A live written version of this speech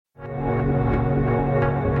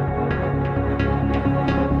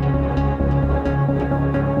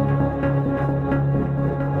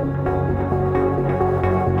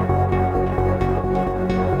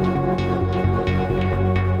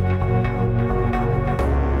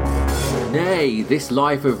Nay, this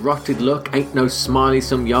life of rotted luck ain't no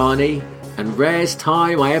smiley-some yarny, and rare's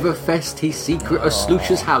time I ever fest his secret of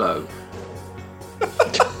Sluicer's Hallow.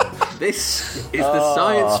 This is the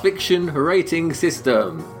science fiction rating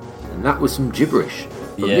system. And that was some gibberish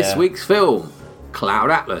from this week's film, Cloud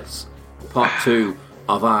Atlas, part 2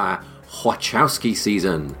 of our Wachowski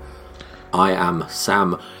season. I am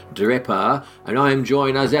Sam Dripper, and I am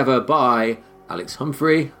joined as ever by Alex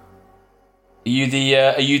Humphrey. Are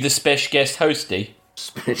you the special guest hosty?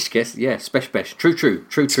 Special guest, yeah, special. True.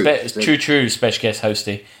 True special guest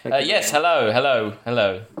hosty. Yes, hello.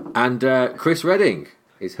 And Chris Redding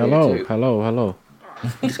is here too. Hello.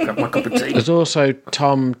 Just grab my cup of tea. There's also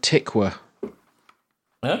Tom Tykwer.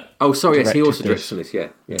 Huh? Oh, sorry, yes, he also Directed directed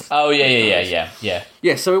this, yes. Oh, yeah.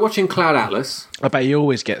 Yeah, so we're watching Cloud Atlas. I bet he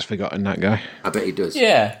always gets forgotten, that guy. I bet he does.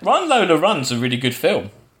 Yeah, Run Lola Run's a really good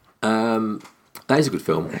film. That is a good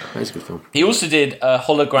film. He also did a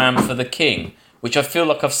Hologram for the King, which I feel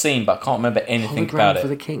like I've seen, but I can't remember anything about it. For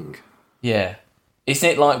the King? Yeah. Isn't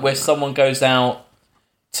it like where someone goes out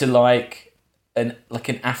to like an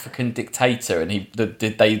African dictator and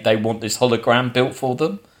they want this hologram built for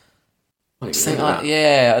them?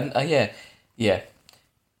 Yeah.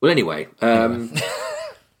 Well, anyway,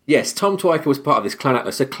 yes, Tom Tykwer was part of this Cloud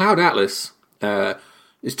Atlas. So Cloud Atlas,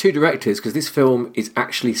 there's two directors because this film is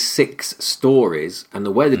actually 6 stories, and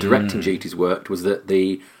the way the directing duties worked was that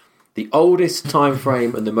the oldest time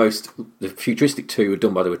frame and the futuristic 2 were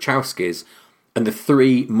done by the Wachowskis, and the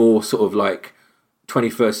 3 more sort of like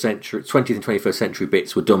 20th and 21st century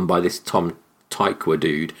bits were done by this Tom Tykwer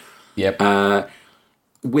dude. Yep.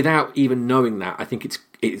 Without even knowing that, I think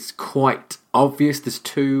it's quite obvious there's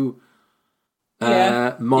 2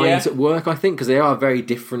 minds at work, I think, because they are very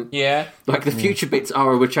different. Yeah. Like, the future bits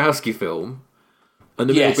are a Wachowski film, and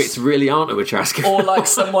the middle bits really aren't a Wachowski film. Or like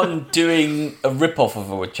someone doing a rip-off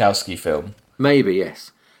of a Wachowski film. Maybe,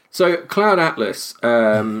 yes. So, Cloud Atlas,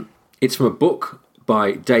 it's from a book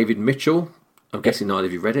by David Mitchell. I'm guessing neither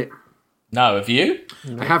of you read it. No, have you?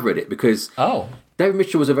 I have read it, because David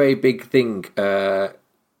Mitchell was a very big thing.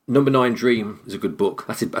 Number 9 Dream is a good book.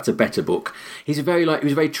 That's a better book. He was a very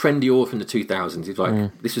trendy author in the 2000s. He's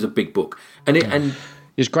like, this was a big book, and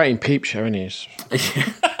he's great in Peep Show, isn't he?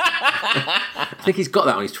 I think he's got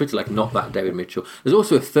that on his Twitter, like, not that David Mitchell. There's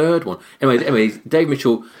also a third one. Anyway, David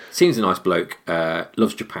Mitchell seems a nice bloke.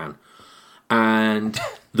 Loves Japan, and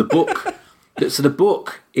the book. So the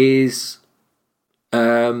book is.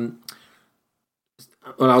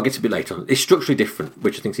 Well, I'll get to a bit later on. It's structurally different,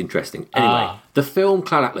 which I think is interesting. Anyway, the film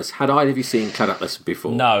Cloud Atlas, had either of you seen Cloud Atlas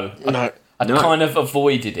before? No. I kind of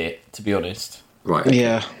avoided it, to be honest. Right. Okay.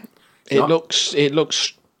 Yeah. It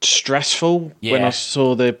looks stressful when I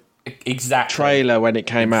saw the trailer when it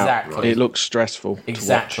came out. It looks stressful.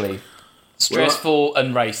 Exactly. To watch. Stressful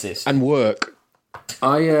and racist. And work.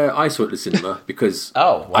 I saw it at the cinema because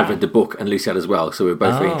I read the book and Lucy had as well, so we were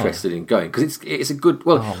both very interested in going because it's a good.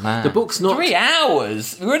 Well, the book's not 3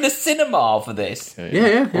 hours. We were in a cinema for this.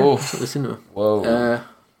 Yeah. At the cinema. Whoa.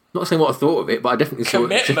 Not saying what I thought of it, but I definitely saw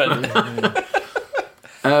it.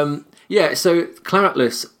 Yeah. So Cloud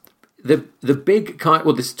Atlas, the big kind.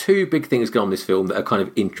 Well, there's 2 big things going on in this film that are kind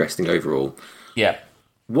of interesting overall. Yeah.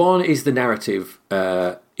 One is the narrative.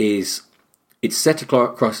 It's set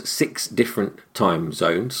across 6 different time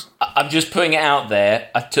zones. I'm just putting it out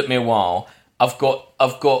there. It took me a while. I've got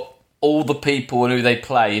all the people and who they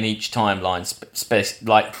play in each timeline,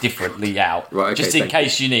 differently out. Right. Okay, just in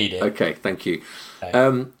case you need it. Okay. Thank you.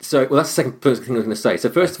 Okay. So, that's the second thing I was going to say.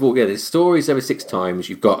 So, first of all, there's stories over 6 times.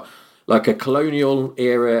 You've got like a colonial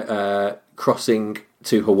era crossing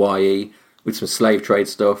to Hawaii with some slave trade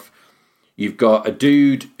stuff. You've got a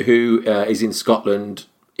dude who is in Scotland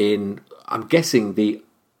in. I'm guessing the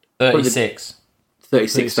 36.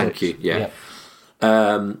 36, thank you. Yeah.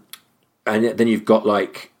 And then you've got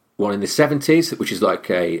like one in the 70s, which is like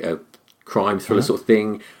a crime thriller sort of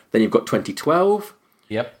thing. Then you've got 2012.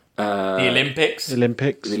 Yep. The Olympics. And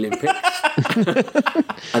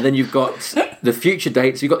then you've got the future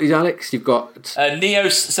dates. You've got these, Alex. You've got Neo.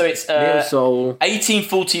 So it's Neo Soul.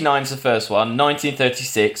 1849 is the first one.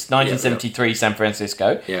 1936, 1973, San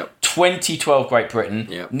Francisco. Yeah. 2012, Great Britain.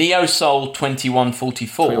 Yeah. Neo Soul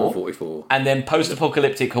 2144. 2144. And then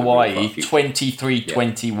post-apocalyptic Hawaii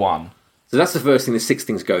 2321. So that's the first thing. There's 6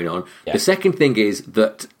 things going on. Yeah. The second thing is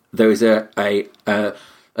that there is a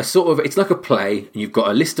sort of, it's like a play, and you've got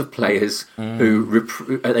a list of players who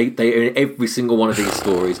they are in every single one of these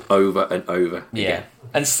stories over and over again.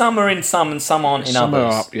 And some are in some and some aren't in some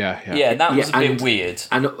others. Are up, yeah. Yeah, that was a bit weird.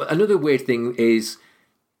 And another weird thing is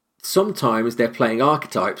sometimes they're playing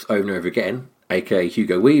archetypes over and over again, aka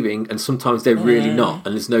Hugo Weaving, and sometimes they're really not,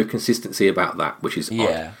 and there's no consistency about that, which is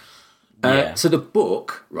odd. So the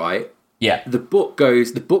book, right? Yeah. The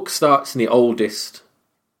book starts in the oldest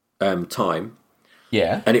time.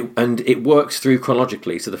 Yeah. And it works through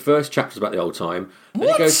chronologically. So the first chapter's about the old time, then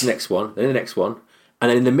it goes to the next one, then the next one, and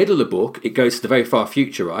then in the middle of the book, it goes to the very far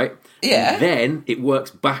future, right? Yeah. And then it works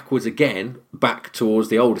backwards again, back towards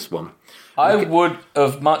the oldest one. I would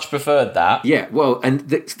have much preferred that. Yeah, well, and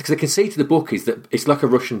because the conceit of the book is that it's like a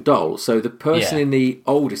Russian doll. So the person in the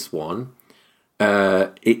oldest one,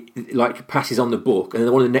 it like passes on the book, and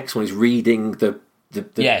then the next one is reading the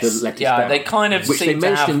letters down. They kind of which seem they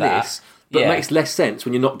to have mention that. this. But it makes less sense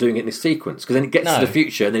when you're not doing it in this sequence, because then it gets to the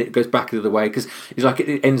future and then it goes back the other way, because it's like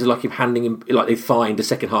it ends like him handing him, like they find the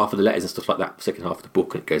second half of the letters and stuff like that, the second half of the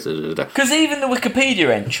book, and it goes. Because even the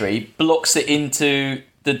Wikipedia entry blocks it into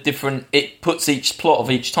the different. It puts each plot of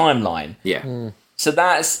each timeline. Yeah. So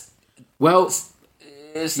that's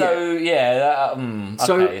okay. So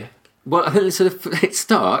well, I think it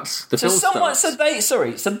starts. The film starts.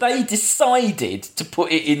 So they decided to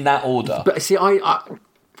put it in that order. But see, I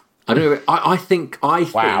don't know. I think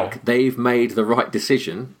they've made the right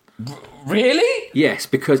decision. Really? Yes,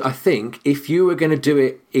 because I think if you were going to do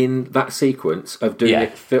it in that sequence of doing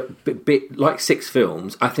it like 6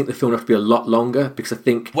 films, I think the film would have to be a lot longer, because I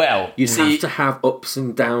think you'd have to have ups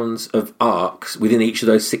and downs of arcs within each of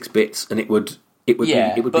those 6 bits, and it would be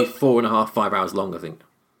 4.5, 5 hours long, I think.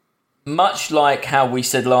 Much like how we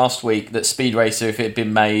said last week that Speed Racer, if it had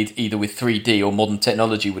been made either with 3D or modern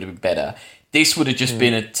technology, would have been better. This would have just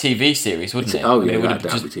been a TV series, wouldn't it? Oh, yeah, it would have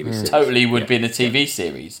just totally would have been a TV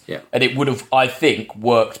series. Yeah. And it would have, I think,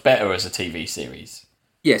 worked better as a TV series.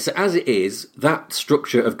 Yeah, so as it is, that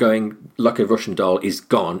structure of going like a Russian doll is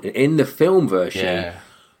gone. In the film version,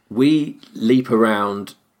 we leap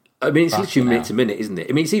around. I mean, it's literally minute to minute, isn't it?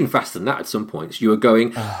 I mean, it's even faster than that at some points. You are going...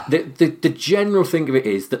 The general thing of it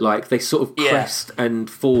is that, like, they sort of crest and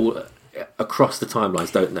fall across the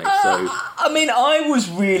timelines, don't they? I mean, I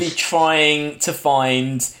was really trying to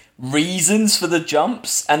find reasons for the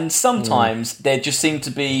jumps, and sometimes there just seemed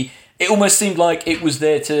to be... It almost seemed like it was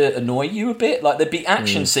there to annoy you a bit. Like, there'd be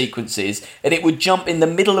action sequences, and it would jump in the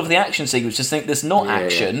middle of the action sequence, just think there's not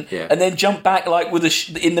action, and then jump back like with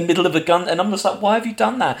in the middle of a gun. And I'm just like, why have you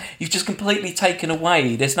done that? You've just completely taken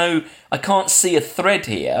away. There's no... I can't see a thread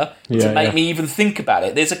here to make me even think about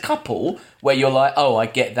it. There's a couple where you're like, oh, I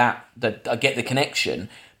get that I get the connection.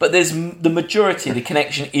 But there's the majority of the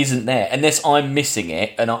connection isn't there, unless I'm missing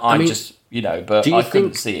it, and I mean, just... but I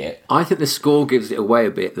couldn't see it. I think the score gives it away a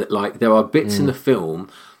bit, that like there are bits in the film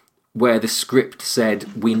where the script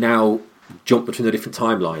said we now jump between the different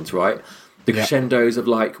timelines, right? The crescendos of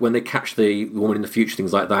like when they catch the woman in the future,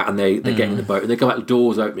 things like that, and they get in the boat and they go like the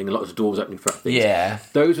doors opening, and lots of doors opening for things. Yeah,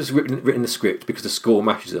 those was written in the script because the score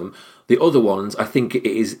matches them. The other ones, I think it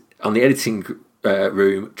is on the editing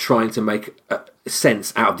room trying to make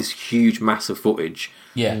sense out of this huge mass of footage.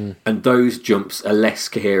 Yeah, and those jumps are less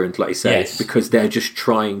coherent, like you say, because they're just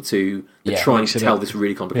trying to tell this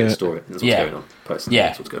really complicated story. That's what's going on. Personally,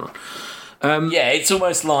 that's what's going on. It's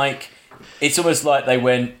almost like they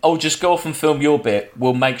went, "Oh, just go off and film your bit.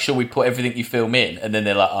 We'll make sure we put everything you film in." And then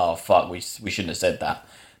they're like, "Oh, fuck, we shouldn't have said that."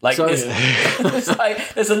 Like, there's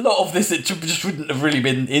a lot of this that just wouldn't have really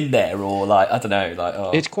been in there, or like, I don't know, like.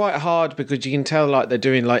 Oh. It's quite hard because you can tell like they're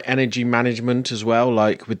doing like energy management as well,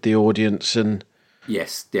 like with the audience and.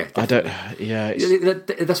 Yes, yeah, definitely.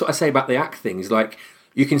 That's what I say about the act things. Like,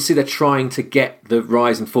 you can see they're trying to get the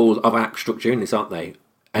rise and fall of act structure in this, aren't they?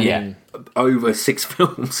 And over 6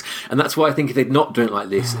 films, and that's why I think if they'd not done it like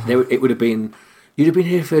this, it would have been. You'd have been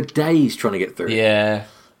here for days trying to get through. Yeah,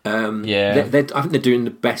 I think they're doing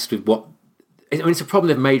the best with what. I mean, it's a problem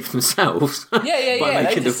they've made for themselves. by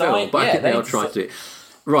making the film, but I think they are trying to do it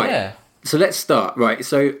right. Yeah. So let's start. Right,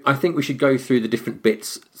 so I think we should go through the different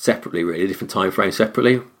bits separately, really, different time frames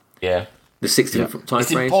separately. Yeah. The 6 different time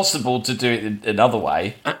frames. It's impossible to do it another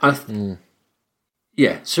way.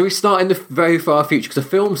 Yeah, so we start in the very far future, because the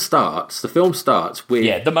film starts with...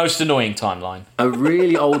 Yeah, the most annoying timeline. A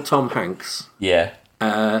really old Tom Hanks. Yeah.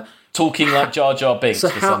 Talking like Jar Jar Binks for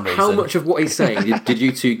some reason. How much of what he's saying did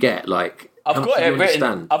you two get, like... I've got it written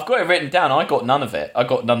down. I got none of it. I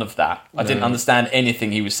got none of that. I didn't understand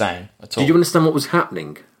anything he was saying at all. Did you understand what was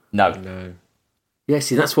happening? No. Yeah,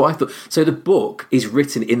 see, that's what I thought. So the book is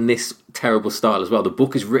written in this terrible style as well. The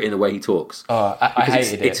book is written the way he talks. Oh, I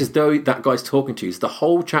hated it. It's as though that guy's talking to you. It's the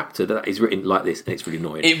whole chapter that is written like this, and it's really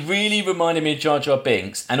annoying. It really reminded me of Jar Jar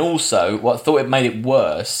Binks, and also what I thought it made it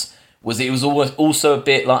worse was it was almost also a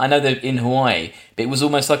bit like, I know they're in Hawaii, but it was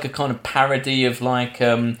almost like a kind of parody of like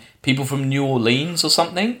people from New Orleans or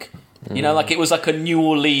something. You know, like it was like a New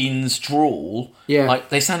Orleans drawl. Yeah. Like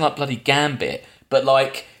they sound like bloody Gambit, but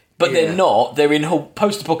they're not. They're in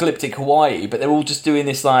post-apocalyptic Hawaii, but they're all just doing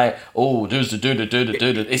this like, oh,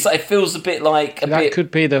 it's like it feels a bit like that could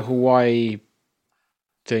be the Hawaii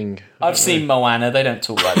thing. I've seen Moana. They don't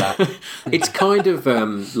talk like that. It's kind of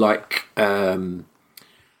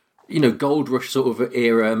Gold Rush sort of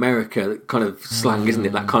era America kind of slang, isn't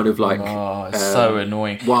it? That kind of like it's so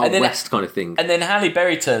annoying, Wild West kind of thing. And then Halle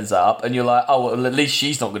Berry turns up, and you're like, oh, well, at least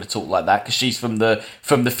she's not going to talk like that because she's from the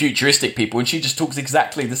futuristic people, and she just talks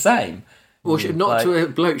exactly the same. Well, to a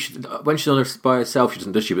bloke. When she's on by herself, she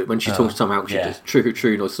doesn't, does she? But when she talks to someone else, she does.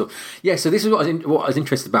 True, and all stuff. Yeah. So this is what I was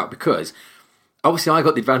interested about, because obviously I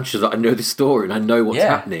got the advantage that I know the story and I know what's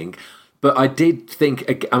happening. But I did think,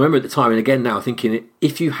 I remember at the time, and again now, thinking,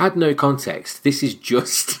 if you had no context, this is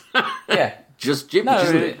just just gibberish,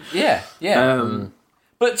 isn't it? Yeah.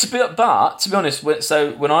 But to be honest,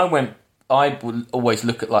 so when I went, I would always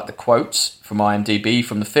look at like the quotes from IMDb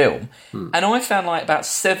from the film, and I found like about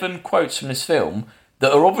 7 quotes from this film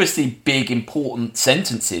that are obviously big, important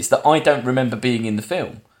sentences that I don't remember being in the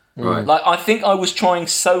film. Right. Like I think I was trying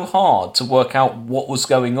so hard to work out what was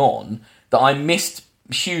going on that I missed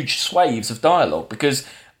huge swathes of dialogue because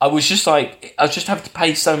I was just having to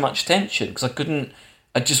pay so much attention because I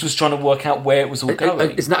just was trying to work out where it was all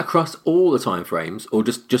going. Isn't that across all the time frames or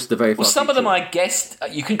just the very far some future? of them I guessed,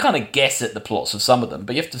 you can kind of guess at the plots of some of them,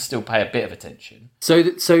 but you have to still pay a bit of attention. So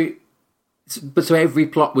every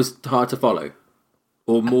plot was hard to follow?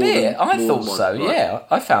 Or more? I thought one, so, right? yeah.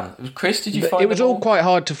 I found... Chris, did you find it was all quite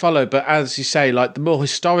hard to follow, but as you say, like the more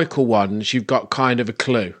historical ones, you've got kind of a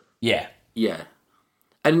clue. Yeah. Yeah.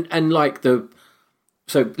 And like so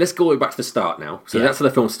let's go all the way back to the start now. So that's how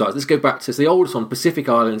the film starts. Let's go back to the oldest one, Pacific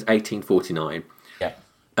Islands, 1849. Yeah.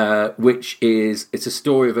 It's a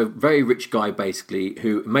story of a very rich guy basically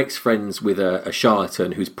who makes friends with a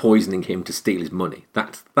charlatan who's poisoning him to steal his money.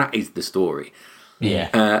 That is the story.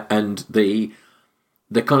 Yeah. And the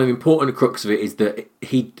kind of important crux of it is that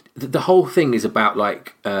the whole thing is about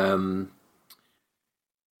like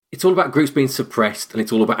it's all about groups being suppressed, and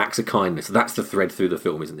it's all about acts of kindness. That's the thread through the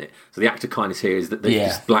film, isn't it? So the act of kindness here is that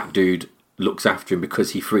this black dude looks after him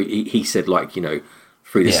because he said, like,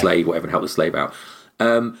 free the slave, whatever, and help the slave out.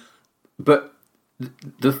 But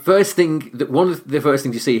the first thing, one of the first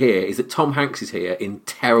things you see here is that Tom Hanks is here in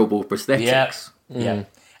terrible prosthetics. Yeah.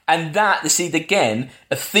 And that, again,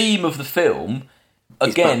 a theme of the film.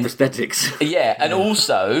 Again, prosthetics. Yeah, and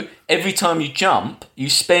also every time you jump, you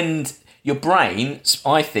spend. Your brain,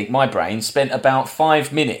 I think my brain, spent about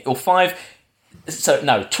 5 minutes,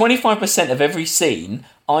 25% of every scene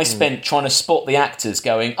I spent trying to spot the actors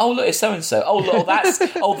going, oh, look, it's so-and-so. Oh, look,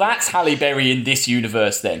 that's Halle Berry in this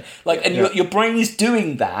universe then. Your brain is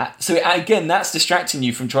doing that. So, again, that's distracting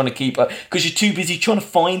you from trying to keep up, because you're too busy trying to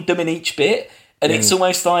find them in each bit. And it's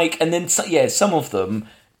almost like, and then, some of them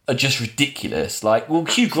are just ridiculous. Like, well,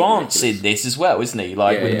 Hugh Grant's in this as well, isn't he?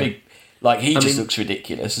 Like, with big... Like, he looks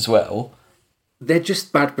ridiculous as well. They're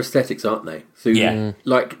just bad prosthetics, aren't they?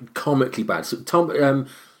 Like, comically bad. So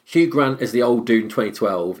Hugh Grant as the old dude in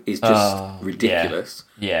 2012 is just ridiculous.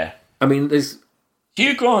 Yeah. I mean, there's...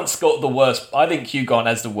 Hugh Grant's got the worst... I think Hugh Grant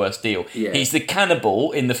has the worst deal. Yeah. He's the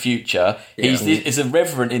cannibal in the future. Yeah. He's a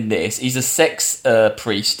reverend in this. He's a sex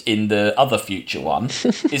priest in the other future one,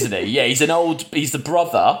 isn't he? Yeah, he's the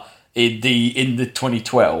brother in the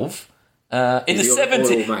 2012... in the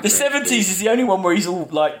 70s, the 70s is the only one where he's all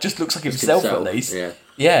like just looks like himself at least.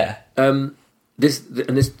 Yeah. There's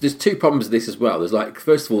 2 problems with this as well. There's like,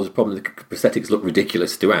 first of all, there's a problem that prosthetics look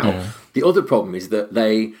ridiculous throughout. The other problem is that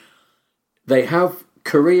they have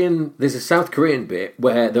Korean. There's a South Korean bit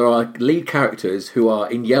where there are lead characters who are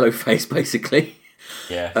in yellow face basically.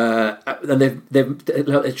 Yeah. And they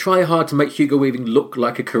try hard to make Hugo Weaving look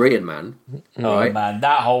like a Korean man. Oh man,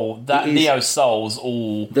 that Neo Soul's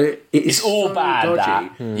all it's all so bad. Dodgy.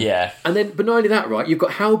 Yeah. And then, but not only that, right? You've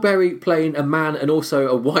got Halle Berry playing a man and also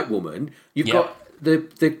a white woman. You've got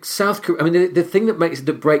the South Korean. I mean, the thing that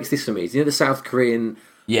breaks this for me is the South Korean.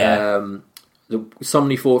 The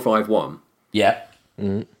Somni 451. Yeah.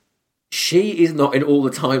 She is not in all the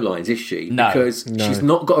timelines, is she? No. Because she's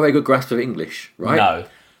not got a very good grasp of English, right? No.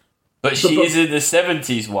 But she is in the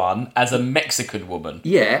 70s one as a Mexican woman.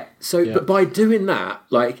 Yeah. So, but by doing that,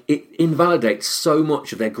 like, it invalidates so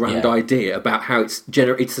much of their grand idea about how it's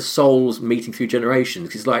the souls meeting through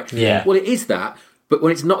generations. It's like, well, it is that, but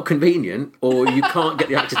when it's not convenient or you can't get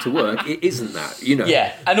the actor to work, it isn't that,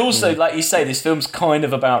 Yeah. And also, like you say, this film's kind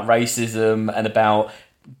of about racism and about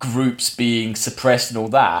groups being suppressed and all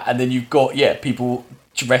that, and then you've got people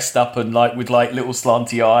dressed up and like with like little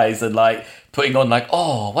slanty eyes and like putting on like,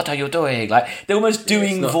 "Oh, what are you doing?" Like they're almost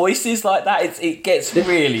doing voices like that. It gets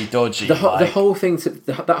really dodgy. The whole thing,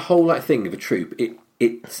 that whole like thing of a troupe,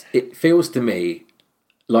 it feels to me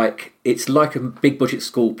like it's like a big budget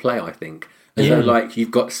school play. I think, as though like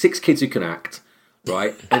you've got 6 kids who can act,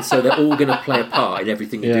 right, and so they're all going to play a part in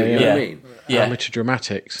everything you do. You know what I mean? Yeah. Amateur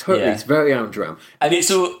dramatics. Totally, it's very amateur. And it's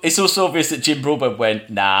also obvious that Jim Broadbent went,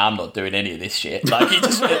 "Nah, I'm not doing any of this shit." Like he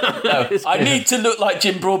just went, "No, I need to look like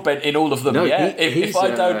Jim Broadbent in all of them." No, yeah, if I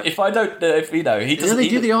don't, he doesn't. They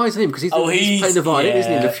do the eyes on him because he's playing the violin,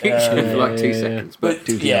 isn't he, in the future for like 2 seconds. But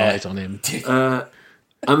do the eyes on him.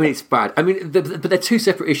 I mean, it's bad. I mean, but they're 2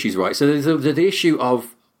 separate issues, right? So there's the issue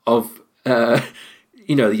of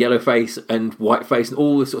the yellow face and white face and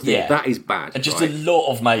all this sort of thing. That is bad. And just right? a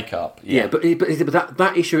lot of makeup. Yeah, but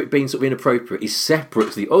that issue of it being sort of inappropriate is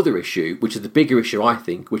separate to the other issue, which is the bigger issue, I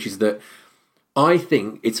think, which is that I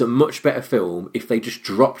think it's a much better film if they just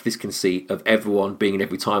dropped this conceit of everyone being in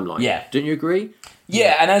every timeline. Yeah. Don't you agree?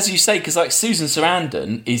 Yeah, and as you say, because like Susan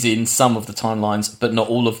Sarandon is in some of the timelines, but not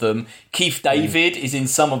all of them. Keith David is in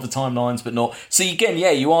some of the timelines, but not. So again,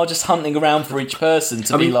 you are just hunting around for each person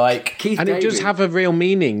to be like. Keith and David, it does have a real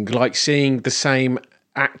meaning, like seeing the same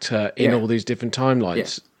actor in all these different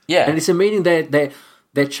timelines. Yeah, and it's a meaning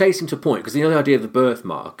they're chasing to a point, because the idea of the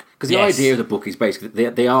birthmark, because the idea of the book is basically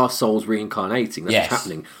they are souls reincarnating. That's what's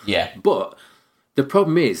happening. Yeah, but the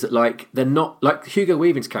problem is that like they're not like Hugo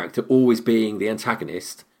Weaving's character always being the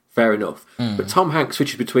antagonist. Fair enough, but Tom Hanks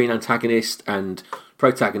switches between antagonist and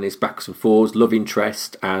protagonist, backs and forwards, love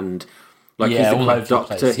interest, and like he's the bad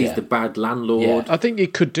doctor, he's the bad landlord. I think you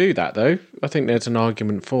could do that though. I think there's an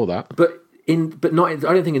argument for that. But not. I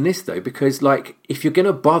don't think in this though, because like if you're going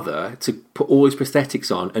to bother to put all these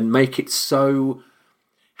prosthetics on and make it so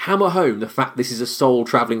hammer home the fact this is a soul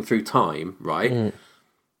travelling through time, right?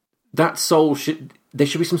 That soul there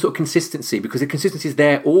should be some sort of consistency, because the consistency is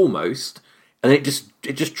there almost, and it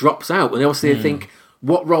just drops out. And obviously, I think,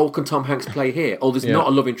 what role can Tom Hanks play here? Oh, there's not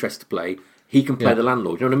a love interest to play. He can play the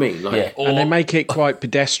landlord. You know what I mean? Like, and they make it quite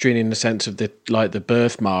pedestrian in the sense of the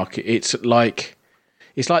birthmark. It's like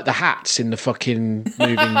the hats in the fucking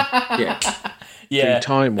moving.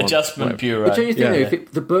 Time adjustment bureau. But don't you think though,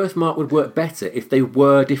 if the birthmark would work better if they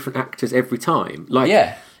were different actors every time?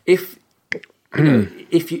 Like, if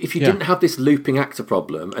if you didn't have this looping actor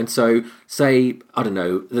problem, and so say I don't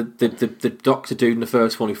know the doctor dude in the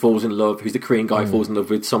first one who falls in love, who's the Korean guy who falls in love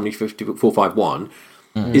with somebody 451,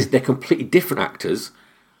 is they're completely different actors,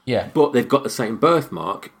 but they've got the same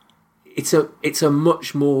birthmark. It's a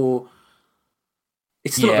much more.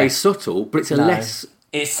 It's not very subtle, but it's a less.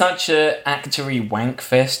 It's such a actory wank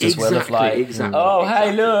fest as well. Of like,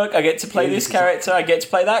 hey, look, I get to play this character, I get to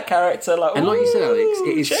play that character. Like, and like you said, Alex,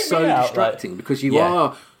 it is so distracting because you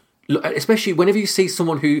are, especially whenever you see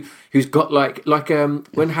someone who's got like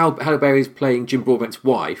when Halle Berry is playing Jim Broadbent's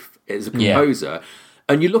wife as a composer,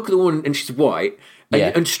 and you look at the one and she's white,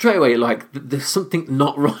 and straight away you're like, there's something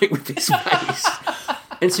not right with this face.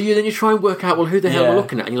 And so you try and work out, well, who the hell am I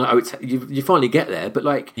looking at? And you're like, you finally get there, but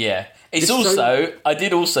like... Yeah. It's also... I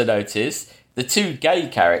did also notice the 2 gay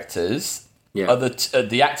characters, are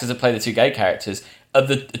the actors that play the 2 gay characters, are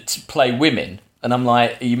to play women. And I'm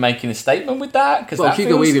like, are you making a statement with that? Well,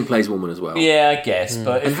 Hugo Weaving plays a woman as well. Yeah, I guess.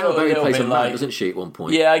 But and Halle Berry plays a man, doesn't she, at one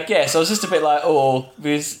point? Yeah, I guess. I was just a bit like,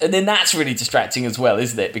 and then that's really distracting as well,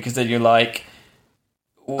 isn't it? Because then you're like...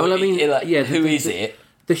 Well, I mean, who is it?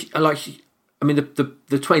 I mean, the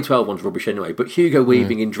 2012 one's rubbish anyway, but Hugo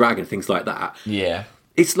Weaving in drag and things like that. Yeah.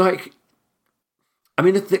 It's like... I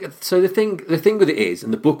mean, the thing with it is,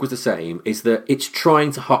 and the book was the same, is that it's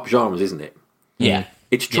trying to hop genres, isn't it? Yeah.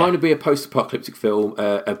 It's trying to be a post-apocalyptic film,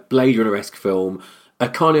 a Blade Runner-esque film, a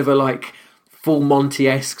kind of a like Full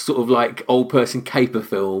Monty-esque sort of like old person caper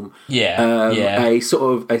film. A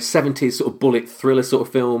sort of a 70s sort of bullet thriller sort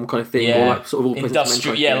of film kind of thing. Yeah. Or like sort of all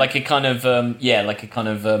industrial. Yeah, like a kind of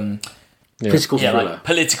political thriller. Like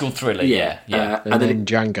political thriller. Yeah. And then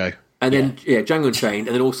Django. And then Django Unchained,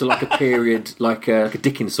 and then also like a period, like a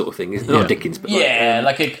Dickens sort of thing, isn't it? Not Dickens, but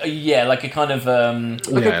like a kind of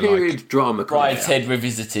like a period drama, Brideshead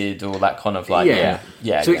Revisited, or that kind of like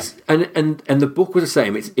So it's and the book was the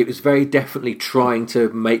same. It was very definitely trying to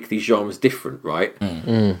make these genres different, right?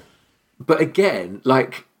 But again,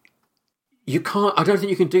 like you can't. I don't think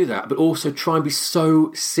you can do that. But also try and be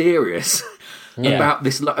so serious. About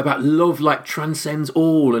this, about love, like transcends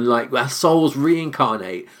all, and like our souls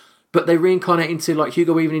reincarnate. But they reincarnate into like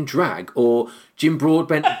Hugo Weaving in drag, or Jim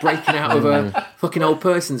Broadbent breaking out of a fucking old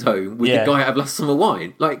person's home with the guy out of Last Summer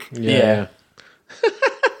Wine. Like,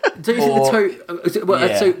 So,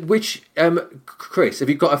 so which Chris, have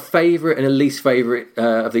you got a favourite and a least favourite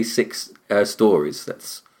of these 6 stories?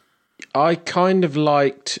 I kind of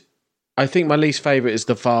liked. I think my least favourite is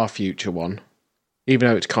the far future one, even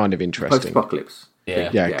though it's kind of interesting. Post-apocalypse. Yeah,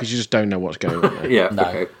 because you just don't know what's going on there. Yeah, No.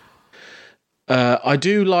 okay. I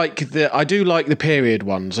do like the period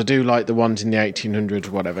ones. I do like the ones in the 1800s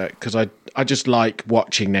or whatever, because I just like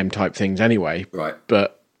watching them type things anyway. Right.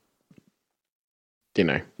 But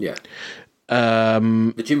Yeah.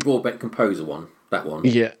 The Jim Broadbent composer one, that one.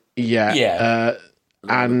 Yeah.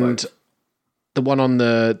 And the one on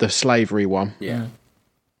the slavery one. Yeah.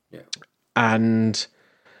 And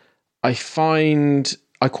I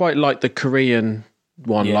quite like the Korean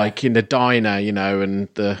one, like in the diner, and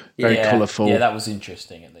the very colourful. Yeah, that was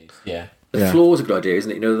interesting at least. Yeah. The floor's a good idea,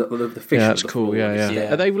 isn't it? The fish. Yeah, that's cool.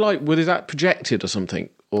 Yeah. Are they is that projected or something?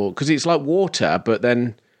 Or because it's like water, but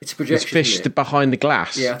then it's a projection, fish behind the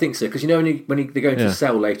glass. Yeah, I think so. Because when they go into the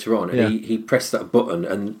cell later on, and he pressed that button,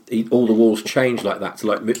 and all the walls change like that. So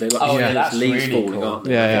That's leaves really falling, cool. aren't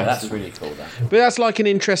they? Yeah, that's really cool. But that's like an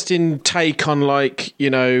interesting take on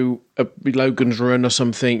a Logan's Run or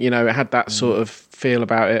something. It had that sort of feel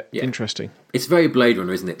about it. Yeah. Interesting. It's very Blade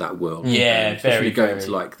Runner, isn't it? That world. Yeah, especially going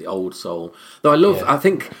to like the old soul. Though I love. Yeah. I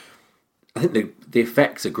think the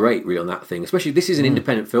effects are great, really, on that thing. Especially this is an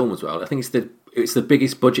independent film as well. I think it's the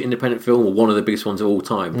biggest budget independent film, or one of the biggest ones of all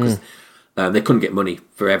time, because they couldn't get money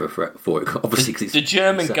forever for it. Obviously, because the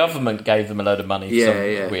German government gave them a load of money for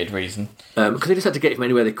some weird reason. Because they just had to get it from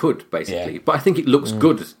anywhere they could, basically. Yeah. But I think it looks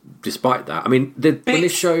good despite that. I mean, when they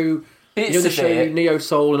show. They show Neo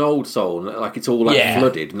Soul and Old Soul, like it's all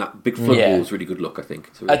flooded, and that big flood wall is really good look, I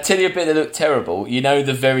think. I tell you a bit that looked terrible.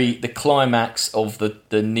 The climax of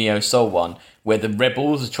the Neo Soul one, where the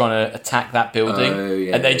rebels are trying to attack that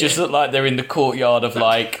building, and they just look like they're in the courtyard of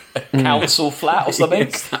like a council flat or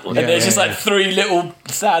something, and there's just like 3 little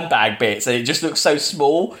sandbag bits, and it just looks so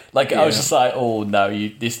small. Like I was just like, oh no,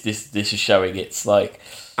 this is showing it's like.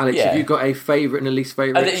 Alex, have you got a favourite and a least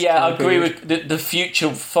favourite? I agree with the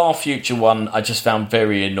far future one. I just found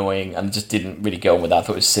very annoying and just didn't really go on with that. I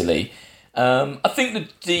thought it was silly. I think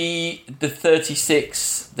the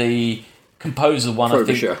 36, the composer one.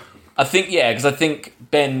 Frobisher. I think because I think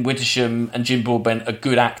Ben Wittersham and Jim Broadbent are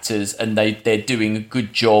good actors, and they're doing a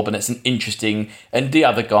good job, and it's an interesting. And the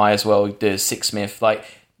other guy as well, the Sixsmith, like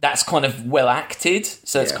that's kind of well acted,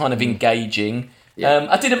 so it's kind of engaging. Yeah.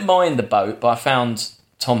 I didn't mind the boat, but I found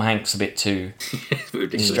Tom Hanks a bit too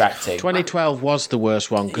distracting. 2012 was the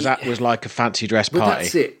worst one, because that was like a fancy dress party. But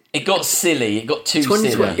that's it. It got silly. It got too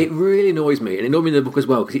silly. It really annoys me, and it annoyed me in the book as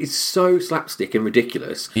well, because it's so slapstick and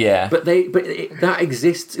ridiculous. Yeah. But that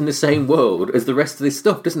exists in the same world as the rest of this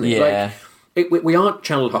stuff, doesn't it? Yeah. Like, we aren't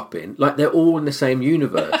channel hopping. Like, they're all in the same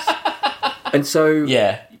universe. And so...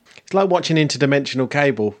 Yeah. It's like watching Interdimensional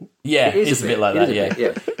Cable. Yeah, it's a bit like that,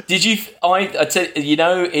 yeah. Did you... I tell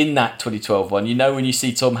you, in that 2012 one, when you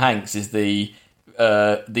see Tom Hanks is the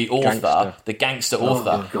author, the gangster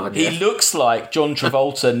author, God, he looks like John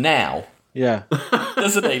Travolta now. Yeah.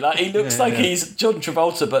 Doesn't he? Like, he looks like he's John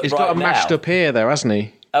Travolta, but he's got a mashed up ear there, hasn't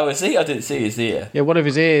he? Oh, is he? I didn't see his ear. Yeah, one of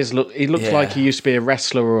his ears, he looks like he used to be a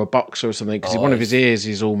wrestler or a boxer or something, because one of his ears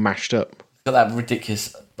is all mashed up. Got that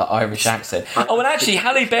ridiculous Irish accent. Oh, and actually,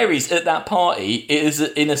 Halle Berry's at that party is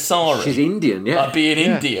in a sari. She's Indian, like being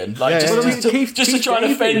Indian, just to try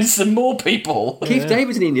and offend some more people. Keith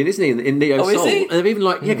David's an Indian, isn't he? In Neo Soul, is he? And they've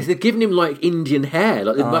even because they've given him like Indian hair,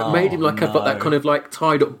 like they've made him have got that kind of like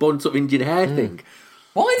tied up bun sort of Indian hair thing.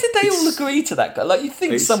 Why did they all agree to that? Like, you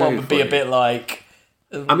think someone would be a bit like.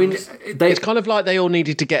 I mean, it's kind of like they all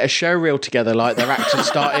needed to get a show reel together, like they're actually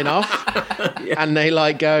starting off, and they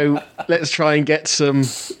go, let's try and get some,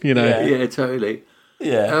 Yeah, totally.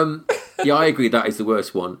 Yeah. I agree that is the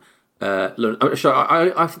worst one.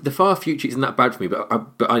 The Far Future isn't that bad for me, but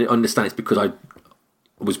I understand it's because I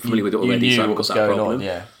was familiar with it already. You knew so what was going on,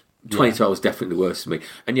 yeah. 2012 was definitely the worst for me.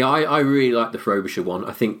 And I really like the Frobisher one.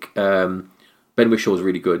 I think Ben Wishaw's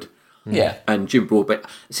really good. Yeah. And Jim Broadbent.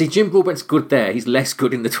 See, Jim Broadbent's good there. He's less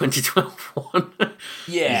good in the 2012 one.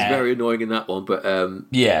 Yeah. He's very annoying in that one, but...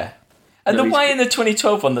 yeah. And the way in the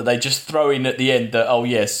 2012 one that they just throw in at the end that,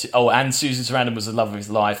 and Susan Sarandon was the love of his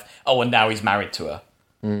life. Oh, and now he's married to her.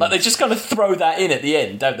 Like, they just kind of throw that in at the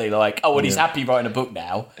end, don't they? Like, and he's happy writing a book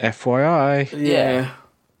now. FYI. Yeah.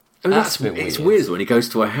 I mean, that's a bit weird. It's weird when he goes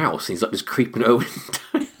to her house and he's like just creeping over.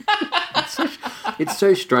 It's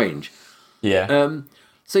so strange. Yeah.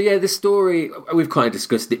 So yeah, the story, we've kind of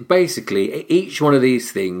discussed it. Basically, each one of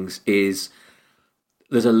these things there's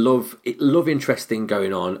a love interest thing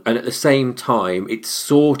going on, and at the same time, it's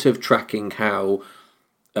sort of tracking how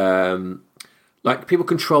like people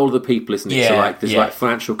control the people, isn't it? So like there's like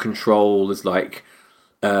financial control, there's like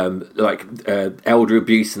elder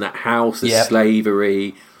abuse in that house, there's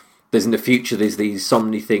slavery. There's in the future, there's so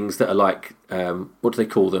many things that are like, what do they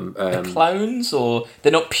call them? Clones, or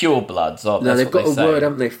they're not pure bloods, are they? No, they've got a word,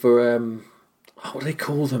 haven't they, for, what do they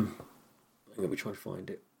call them? I'm going to try and find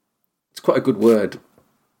it. It's quite a good word.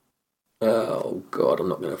 Oh, God, I'm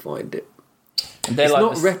not going to find it. It's like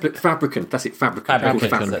not fabricant, that's it,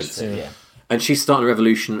 fabricants. Yeah. And she's starting a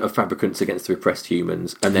revolution of fabricants against the repressed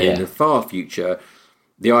humans. And then in the far future,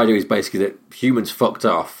 the idea is basically that humans fucked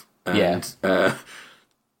off. And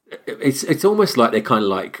it's almost like they kind of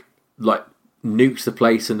like nukes the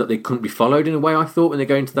place and that they couldn't be followed in a way, I thought, when they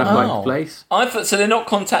go into that place. I thought, so they're not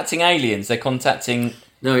contacting aliens, they're contacting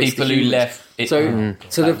people who left. So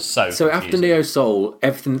after Neo Soul,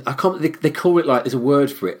 everything, they call it like, there's a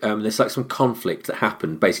word for it, there's like some conflict that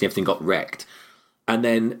happened, basically everything got wrecked. And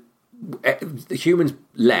then the humans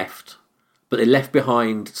left, but they left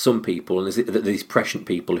behind some people, and there's these prescient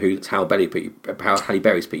people who it's Halle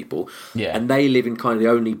Berry's people, and they live in kind of the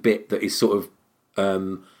only bit that is sort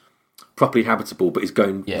of properly habitable, but is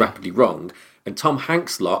going rapidly wrong. And Tom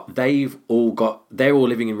Hanks' lot, they're all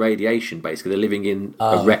living in radiation. Basically, they're living in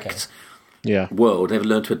a wrecked world. They've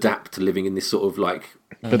learned to adapt to living in this sort of like.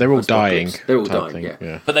 But they're all dying. They're all dying.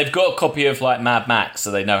 Yeah. But they've got a copy of like Mad Max,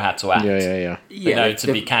 so they know how to act. They know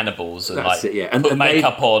to be cannibals and and put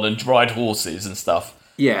makeup on and ride horses and stuff.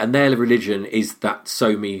 Yeah, and their religion is that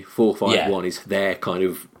Somi 451 is their kind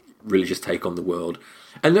of religious take on the world.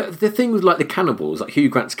 And the thing with like the cannibals, like Hugh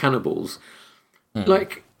Grant's cannibals,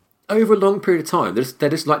 like over a long period of time, they're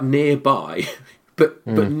just like nearby, but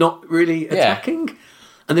not really attacking.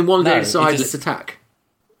 And then one day decide, let's attack.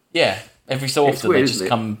 Yeah. Every so often weird, they just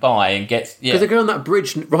come by and get... Because they go on that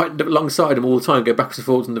bridge right alongside them all the time, go backwards and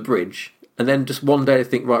forwards on the bridge, and then just one day they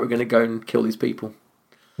think, right, we're going to go and kill these people.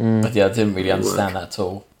 But I didn't really understand that at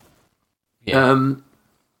all.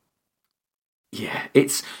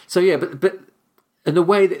 It's... So but and the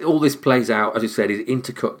way that all this plays out, as you said, is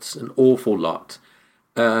intercuts an awful lot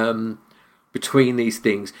between these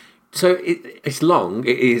things. So it's long.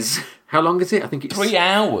 It is... How long is it? I think it's 3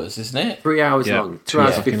 hours, isn't it? 3 hours long. 2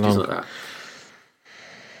 hours and 50, something like that.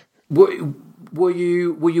 Were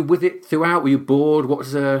you with it throughout? Were you bored? What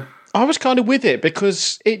was I was kind of with it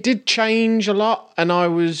because it did change a lot, and I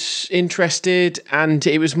was interested. And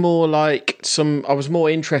it was more like I was more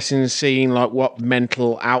interested in seeing like what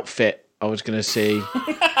mental outfit I was going to see.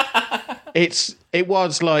 It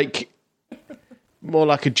was like more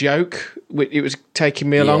like a joke. It was taking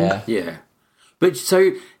me along. Yeah. But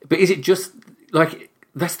is it just like,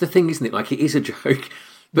 that's the thing, isn't it? Like, it is a joke.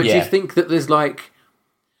 But do you think that there's like,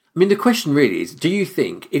 I mean, the question really is, do you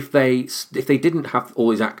think if they didn't have all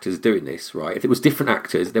these actors doing this, right? If it was different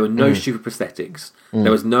actors, there were no stupid prosthetics,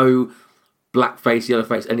 there was no blackface,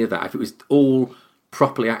 yellowface, any of that. If it was all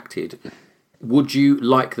properly acted, would you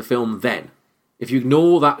like the film then? If you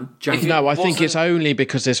ignore that jank... No, I think it's only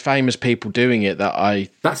because there's famous people doing it that I...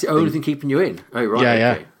 That's the only thing keeping you in? Oh, right.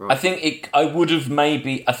 Yeah. Okay, right. I think I would have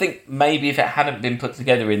maybe if it hadn't been put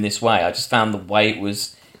together in this way, I just found the way it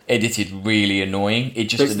was edited really annoying. It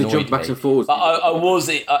just annoyed me. The jump backs and forwards. But I was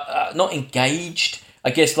not engaged. I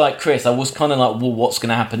guess like Chris, I was kind of like, well, what's going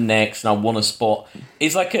to happen next? And I want to spot.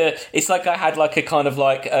 It's like I had like a kind of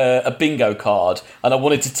like a bingo card, and I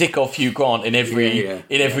wanted to tick off Hugh Grant in every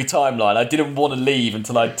timeline. I didn't want to leave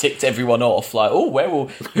until I ticked everyone off. Like, oh,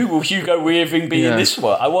 who will Hugo Weaving be in this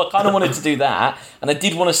one? I kind of wanted to do that, and I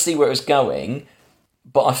did want to see where it was going.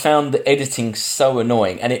 But I found the editing so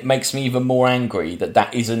annoying, and it makes me even more angry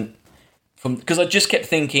that isn't. Because I just kept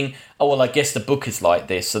thinking, oh, well, I guess the book is like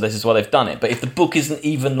this, so this is why they've done it. But if the book isn't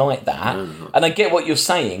even like that, and I get what you're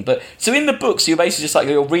saying, but so in the book, so you're basically just like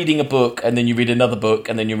you're reading a book, and then you read another book,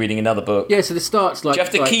 and then you're reading another book. Yeah, so the start's like. Do you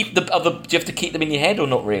have to keep Do you have to keep them in your head or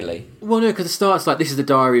not really? Well, no, because the start's like this is the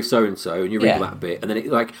diary of so and so, and you read that bit, and then it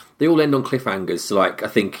like they all end on cliffhangers. So like I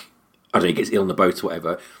don't know, he gets ill on the boat or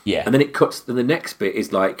whatever. Yeah, and then it cuts. Then the next bit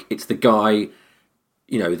is like it's the guy.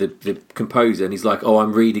 You know, the composer, and he's like, "Oh,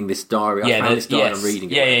 I'm reading this diary. I found this diary, and I'm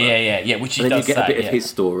reading it." Yeah. Which he and then does you get a bit of his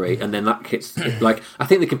story, and then that hits. Like, I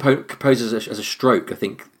think the composer has a stroke. I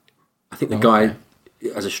think the guy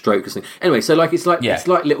has a stroke or something. Anyway, so like it's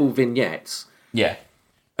like little vignettes. Yeah.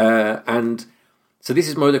 And so this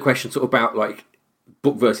is more the question, sort of about like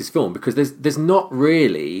book versus film, because there's not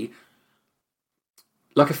really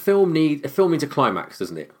like a film needs a climax,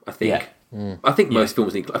 doesn't it? I think. Yeah. I think most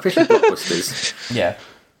films need, especially blockbusters. Yeah.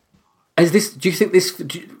 Do you think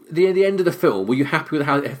the end of the film? Were you happy with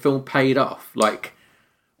how the film paid off? Like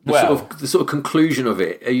the sort of conclusion of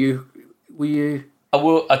it. Were you?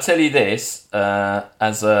 I tell you this,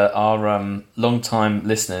 as our long-time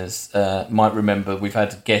listeners might remember, we've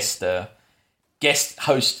had guest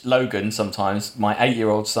host Logan sometimes, my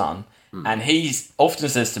 8-year-old son, and he's often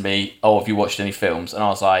says to me, "Oh, have you watched any films?" And I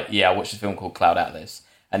was like, "Yeah, I watched a film called Cloud Atlas."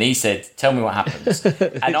 And he said, "Tell me what happens."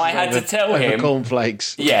 And I had to tell him,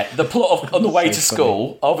 cornflakes. Yeah, the plot of On the Way to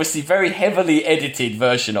School, obviously very heavily edited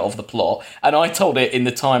version of the plot, and I told it in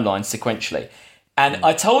the timeline sequentially. And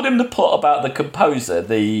I told him the plot about the composer,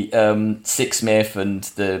 the Six Smith and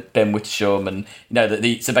the Ben Wittersham, and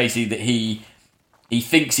so basically that he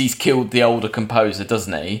thinks he's killed the older composer,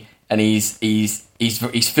 doesn't he? And he's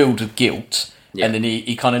filled with guilt, and then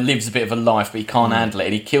he kind of lives a bit of a life, but he can't handle it,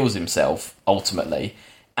 and he kills himself ultimately.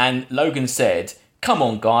 And Logan said, "Come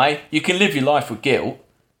on, guy, you can live your life with guilt."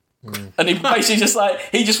 And he basically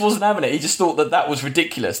he just wasn't having it. He just thought that was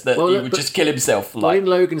ridiculous, that he would just kill himself. Well, in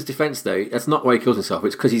Logan's defence, though, that's not why he kills himself.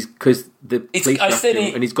 It's because the police after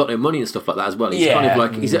him, and he's got no money and stuff like that as well. He's kind of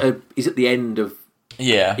like he's at the end of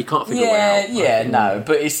he can't figure a way out.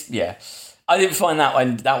 But I didn't find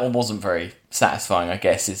that one wasn't very satisfying. I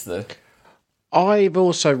guess is the. I've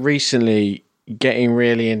also recently getting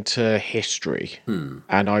really into history,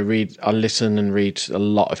 and I listen and read a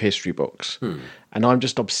lot of history books, and I'm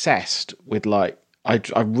just obsessed with I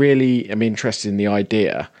really am interested in the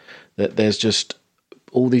idea that there's just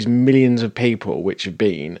all these millions of people which have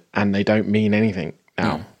been, and they don't mean anything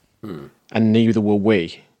now, and neither will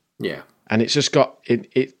we. Yeah, and it's just got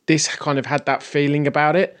it. This kind of had that feeling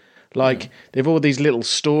about it, they've all these little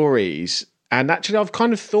stories. And actually, I've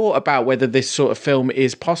kind of thought about whether this sort of film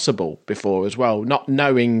is possible before as well, not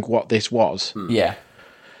knowing what this was. Yeah.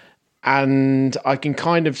 And I can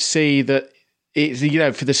kind of see that it's,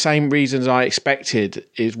 for the same reasons I expected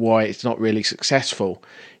is why it's not really successful,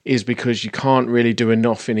 is because you can't really do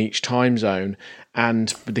enough in each time zone. And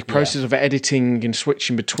the process of editing and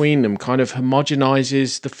switching between them kind of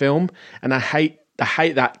homogenizes the film. And I hate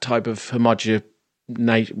that type of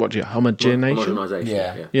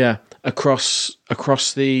homogenization. Yeah. Across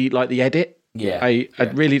the the edit. Yeah. I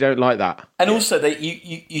really don't like that. And also that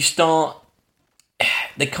you start,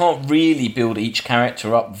 they can't really build each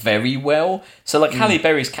character up very well. So Halle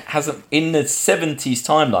Berry hasn't, in the 70s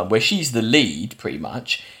timeline where she's the lead pretty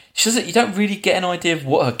much, you don't really get an idea of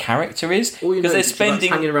what her character is, because they're spending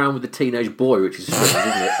hanging around with the teenage boy, which is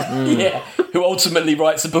strange, isn't it? Who ultimately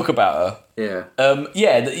writes a book about her.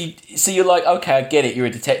 So you're like, okay, I get it. You're a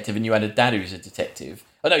detective, and you had a dad who's a detective.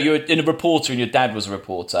 I know you're a reporter, and your dad was a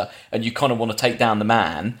reporter, and you kind of want to take down the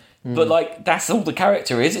man. But that's all the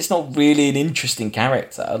character is. It's not really an interesting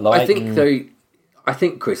character. I think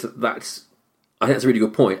Chris, that's a really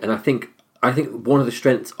good point, and I think one of the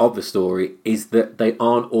strengths of the story is that they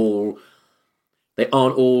aren't all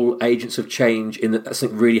agents of change in that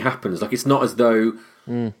something really happens. It's not as though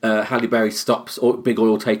Halle Berry stops Big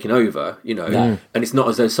Oil taking over, and it's not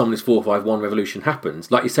as though Sumner's 451 revolution happens.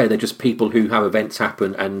 Like you say, they're just people who have events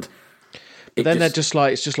happen, and they're just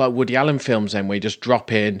it's just like Woody Allen films. Then we just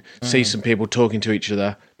drop in, see some people talking to each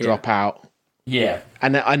other, drop out. Yeah,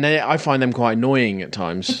 and I find them quite annoying at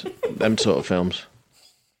times. Them sort of films.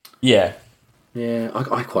 Yeah. Yeah, I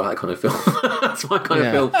quite like that kind of film. That's my kind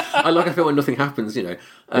of film. I like a film when nothing happens, But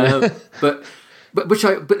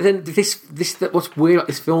then what's weird about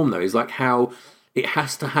this film though is how it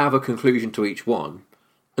has to have a conclusion to each one,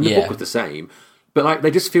 and the book was the same. But they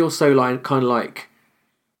just feel so kind of like.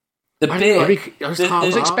 I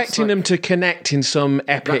was expecting them to connect in some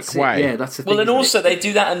epic way. Yeah, that's the thing. Well, and also they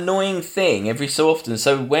do that annoying thing every so often.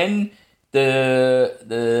 So when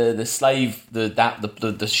the slave,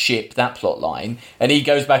 the ship, that plot line, and he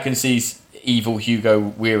goes back and sees evil Hugo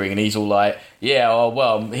Weaving, and he's all like,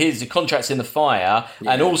 here's the contract's in the fire,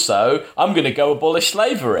 and also I'm going to go abolish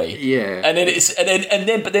slavery. Yeah, and then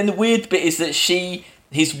the weird bit is that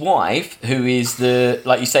his wife, who is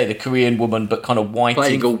like you say, the Korean woman, but kind of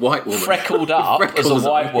playing a white woman, freckled up as a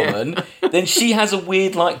white woman, then she has a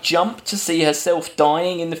weird jump to see herself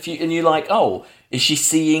dying in the future, and you're like, oh. Is she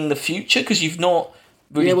seeing the future? Because you've not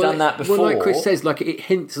really done that before. Well, like Chris says, it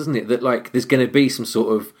hints, doesn't it, that there's going to be some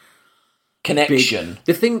sort of connection.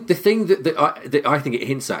 The thing that I think it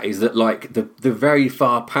hints at is that the very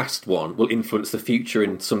far past one will influence the future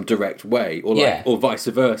in some direct way, or vice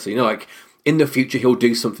versa. In the future he'll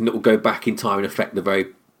do something that will go back in time and affect the very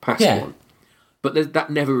past one. But that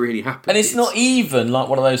never really happens. And it's not even like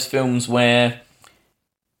one of those films where.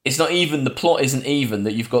 It's not even, the plot isn't even,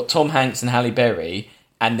 that you've got Tom Hanks and Halle Berry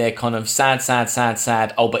and they're kind of sad,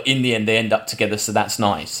 but in the end they end up together, so that's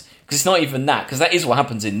nice. Because it's not even that, because that is what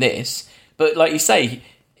happens in this. But like you say,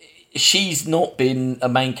 she's not been a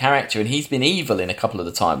main character, and he's been evil in a couple of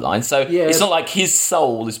the timelines. So it's not like his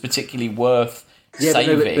soul is particularly worth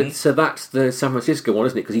saving. But so that's the San Francisco one,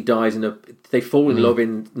 isn't it? Because he dies in a. They fall in love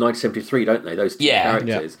in 1973, don't they? Those two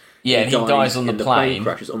characters. Yeah, and he dies on the plane.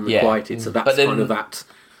 Crashes unrequited. So that's kind of that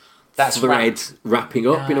thread wrapping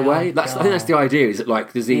up in a way. I think that's the idea. Is that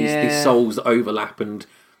like there's these souls that overlap and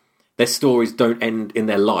their stories don't end in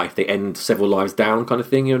their life; they end several lives down, kind of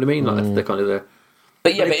thing. You know what I mean? Like that's the kind of the.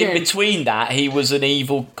 But in between that, he was an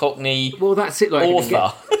evil Cockney. Well, that's it. Like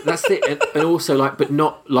author. That's it, and also but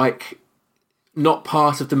not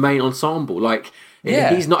part of the main ensemble. Like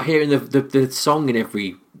he's not hearing the song in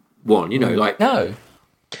every one. You know, no.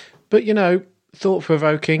 But thought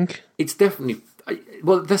provoking. It's definitely.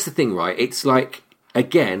 Well, that's the thing, right? It's like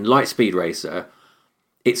again, like Speed Racer.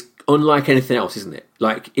 It's unlike anything else, isn't it?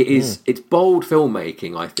 Like it is. It's bold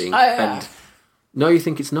filmmaking, I think. And no, you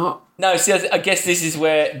think it's not? No, see, I guess this is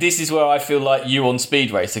where I feel like you on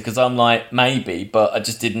Speed Racer, because I'm like maybe, but I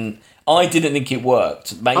just didn't. I didn't think it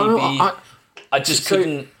worked. Maybe I just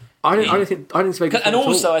couldn't. I don't think it's very good. And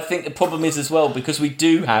also, I think the problem is as well because we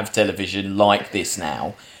do have television like this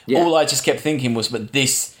now. Yeah. All I just kept thinking was, but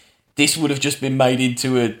this would have just been made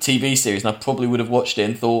into a TV series, and I probably would have watched it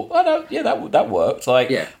and thought, oh no, yeah, that worked.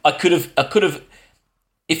 Like, I could have.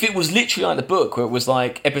 If it was literally like the book, where it was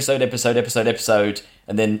like episode,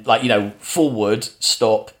 and then forward,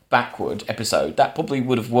 stop, backward episode, that probably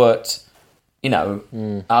would have worked. I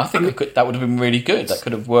think that would have been really good. That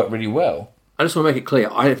could have worked really well. I just want to make it clear,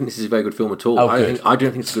 I don't think this is a very good film at all. I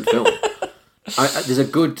don't think it's a good film.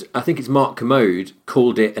 I think it's Mark Kermode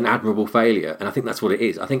called it an admirable failure, and I think that's what it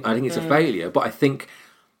is. I think it's a failure, but I think,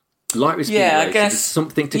 like with Speed Racer, there's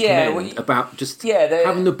something to commend about just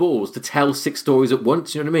having the balls to tell 6 stories at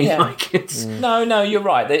once. You know what I mean? Yeah. Like it's No, you're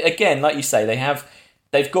right. Again, like you say,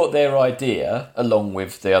 they've got their idea along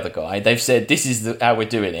with the other guy. They've said this is how we're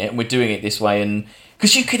doing it, and we're doing it this way. And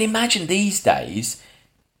because you can imagine these days,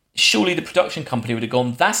 surely the production company would have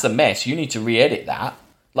gone, "That's a mess. You need to re-edit that.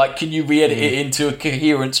 Like, can you re-edit it into a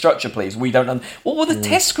coherent structure, please? We don't. What were the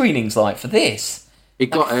test screenings like for this? It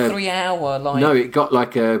got a 3-hour. No, it got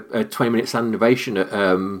like a 20-minute standing ovation at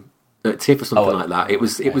TIFF or something like that. It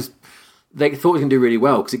was. They thought it was going to do really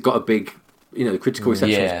well because it got a big. The critical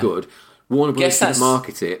reception was good. Warner Bros. Didn't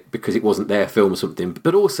market it because it wasn't their film or something.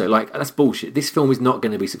 But also, that's bullshit. This film is not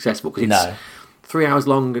going to be successful because it's 3 hours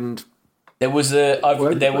long and. There was the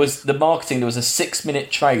marketing. There was a 6-minute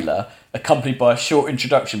trailer accompanied by a short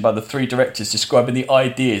introduction by the 3 directors describing the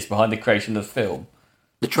ideas behind the creation of the film.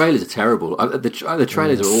 The trailers are terrible. The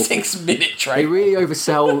trailers are awful. 6-minute trailer. They really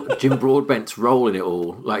oversell Jim Broadbent's role in it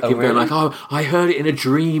all. Like him going like, "Oh, I heard it in a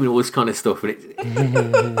dream" and all this kind of stuff. And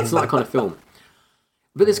it's not that kind of film.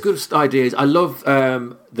 But there's good ideas. I love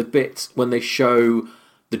the bit when they show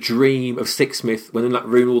the dream of Sixsmith when they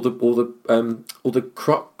ruin all the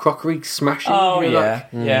crockery smashing. Oh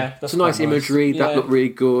yeah. It's a nice imagery. That looked really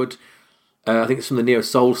good. I think some of the Neo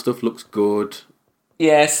Soul stuff looks good.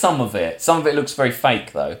 Yeah, some of it looks very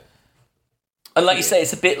fake though. And like you say,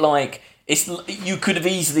 it's a bit like you could have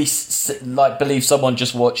easily believe someone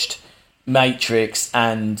just watched Matrix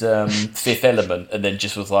and Fifth Element and then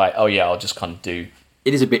just was like, oh yeah, I'll just kind of do.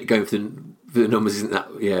 It is a bit going for the numbers, isn't that?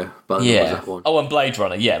 Yeah, but that one. Oh, and Blade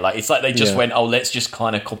Runner, it's like they just went, oh, let's just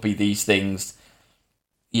kind of copy these things.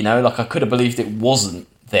 I could have believed it wasn't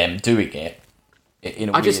them doing it in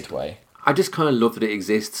a weird way. I just kind of love that it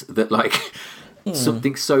exists. That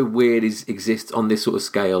something so weird exists on this sort of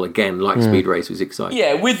scale again. Like Speed Racer was exciting.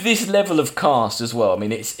 Yeah, with this level of cast as well. I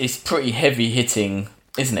mean, it's pretty heavy hitting.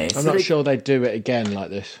 Isn't it? I'm not sure they'd do it again like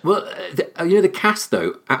this. Well, the cast,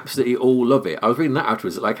 though, absolutely all love it. I was reading that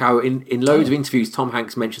afterwards, like how in loads of interviews Tom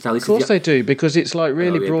Hanks mentions how this is... Of course they do, because it's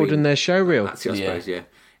really broadened their show reel. That's it, I suppose, yeah.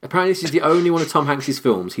 Apparently this is the only one of Tom Hanks'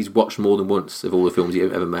 films he's watched more than once of all the films he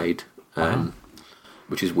ever made,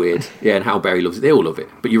 which is weird. Yeah, and Hal Berry loves it. They all love it.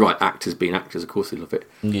 But you're right, actors being actors, of course they love it.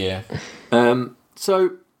 Yeah.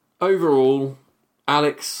 So, overall,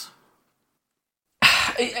 Alex...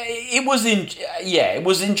 It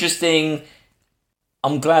was interesting.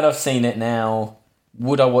 I'm glad I've seen it now.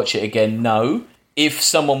 Would I watch it again? No. If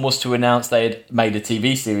someone was to announce they had made a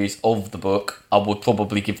TV series of the book, I would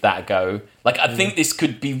probably give that a go. I think this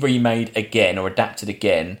could be remade again or adapted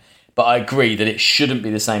again, but I agree that it shouldn't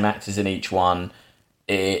be the same actors in each one.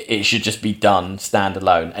 It should just be done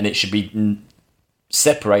standalone, and it should be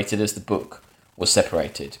separated as the book was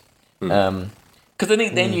separated. Because I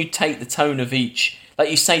think then you take the tone of each... Like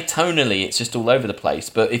you say, tonally, it's just all over the place.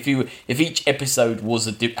 But if each episode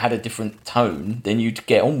had a different tone, then you'd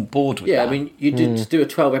get on board with that. Yeah, I mean, you'd do a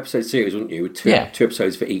 12-episode series, wouldn't you? With two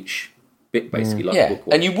episodes for each basically like Yeah, the book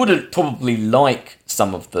was. and you wouldn't probably like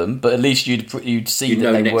some of them, but at least you'd see You that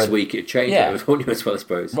know they next were week it'd change, Yeah. wouldn't you, as well, I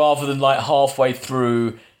suppose. rather than like halfway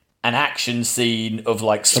through an action scene of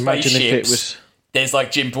like Imagine spaceships. if it was. There's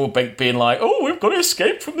like Jim Broadbent being like, "Oh, we've got to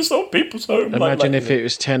escape from this old people's home." Imagine if it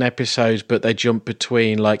was 10 episodes, but they jump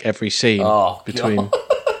between like every scene. Oh, between.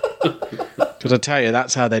 Because I tell you,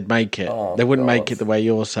 that's how they'd make it. They wouldn't make it the way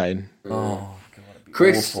you're saying.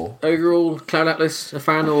 Chris, awful. overall, Cloud Atlas, a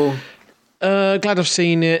fan or? Glad I've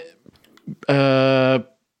seen it. I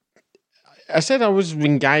said I was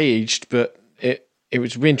engaged, but it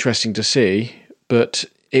was interesting to see. But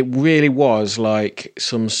it really was like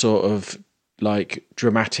some sort of like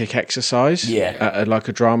dramatic exercise. Yeah. At like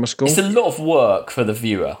a drama school. It's a lot of work for the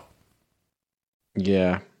viewer.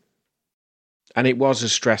 Yeah. And it was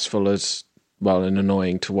as stressful as, well, and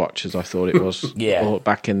annoying to watch as I thought it was Yeah.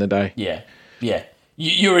 back in the day. Yeah, yeah.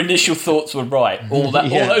 Your initial thoughts were right. All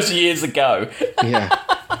Yeah. those years ago. Yeah.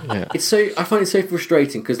 I find it so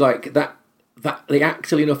frustrating because like that they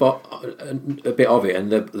actually enough a bit of it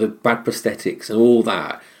and the bad prosthetics and all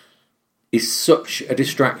that is such a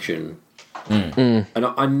distraction. And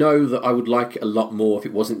I know that I would like it a lot more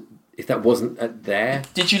if that wasn't there.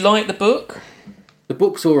 Did you like the book? The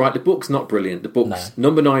book's all right. The book's not brilliant. The book's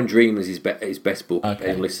Number 9 Dreamers is his best book. Okay.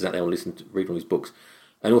 Everyone listens out there and read one of his books,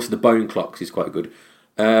 and also the Bone Clocks is quite good.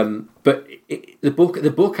 But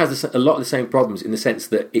the book has a lot of the same problems in the sense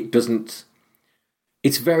that it doesn't.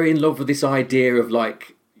 It's very in love with this idea of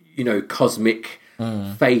like cosmic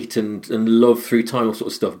fate and love through time, all sort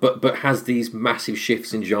of stuff. But has these massive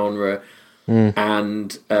shifts in genre,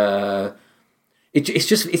 and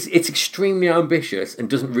it's extremely ambitious and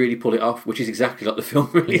doesn't really pull it off, which is exactly like the film,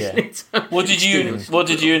 really, isn't it? What did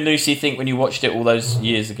you and Lucy think when you watched it all those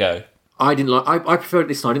years ago? I didn't like. I preferred it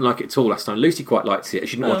this time. I didn't like it at all last time. Lucy quite liked it.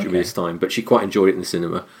 She didn't watch it with me this time, but she quite enjoyed it in the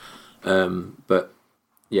cinema. But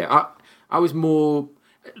yeah, I was more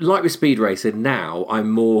like with Speed Racer. Now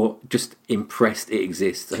I'm more just impressed it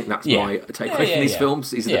exists. I think that's my takeaway from these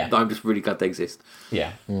films is that I'm just really glad they exist.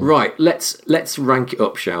 Yeah. Right. Let's rank it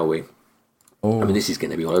up, shall we? I mean, this is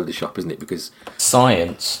going to be all over the shop, isn't it? Because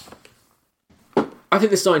Science. I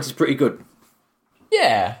think the science is pretty good.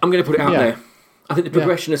 Yeah. I'm going to put it out there. I think the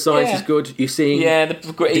progression of science Yeah. is good. You're seeing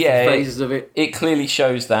different phases of it. It clearly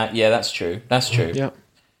shows that. Yeah, that's true. That's true. Yeah.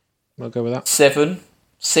 I'll go with that. 7,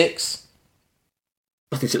 6.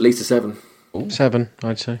 I think it's at least a 7. 7,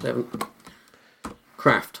 I'd say. 7.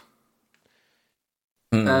 Craft.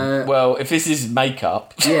 Well, if this is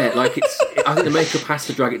makeup, Yeah, like I think the makeup has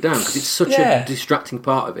to drag it down because it's such a distracting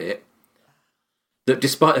part of it that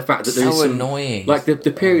despite the fact that there is so some, annoying. like the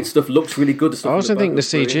period stuff looks really good. The stuff I also on think the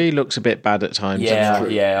looks brilliant. CG looks a bit bad at times. Yeah, true.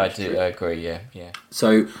 yeah, I That's do. true. I agree. Yeah, yeah.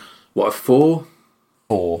 So what, a 4,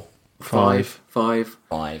 4, 5.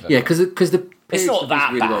 5. Yeah, because the period It's not stuff that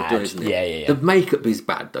is really well bad. done, isn't it? Yeah, yeah, yeah. The makeup is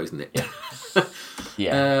bad, though, isn't it?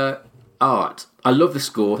 Yeah. Art. I love the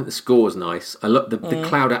score. I think the score is nice. I love the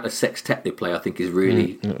Cloud Atlas sextet they play. I think is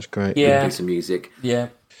really That's great. Yeah. good piece of music. Yeah.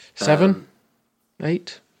 7,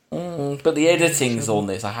 8. But the editing's on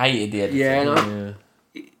this. I hated the editing. Yeah, and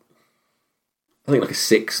I think like a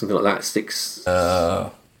 6, something like that. 6.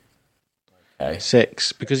 Okay.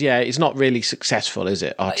 6, because it's not really successful, is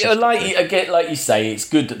it? Like you say, it's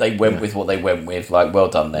good that they went with what they went with. Like, well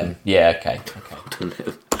done then. Yeah, okay.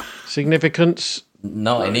 Significance.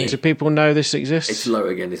 Not any. Do people know this exists? It's low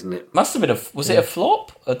again, isn't it? Must have been was it a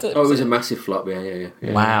flop? Oh, it was a massive flop. Yeah.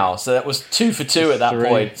 Wow. So that was 2 for 2 at that 3.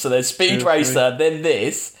 point. So there's Speed Racer, then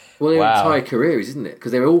this. Well, their Wow. entire career is, isn't it?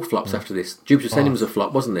 Because they were all flops after this. Jupiter Ascending was a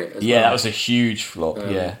flop, wasn't it? as Yeah, well? that was a huge flop.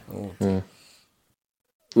 Yeah.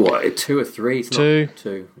 What, a 2 or 3? It's 2. Not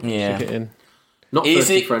 2. Yeah. Stick it in. Not Is first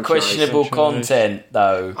in it franchise. questionable content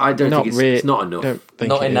though? I don't Not think really. it's not enough. Don't think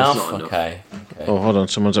Not it is. enough. not enough. Okay. Oh, hold on.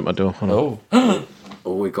 Someone's at my door. Hold on.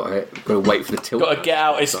 Oh, We've got to wait for the tilt. got to get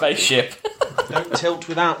out his spaceship. Don't tilt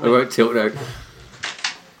without I won't tilt,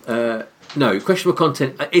 no. No, questionable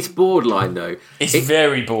content. It's borderline, though. It's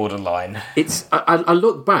very borderline. It's. I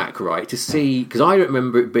look back, right, to see... Because I don't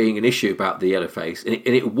remember it being an issue about the yellow face. And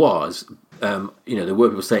it was... there were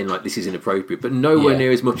people saying, like, this is inappropriate. But nowhere Yeah.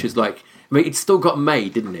 near as much as, like... I mean, it still got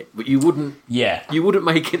made, didn't it? But you wouldn't... Yeah. You wouldn't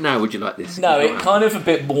make it now, would you, like this? No, You it know? kind of a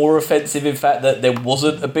bit more offensive in fact that there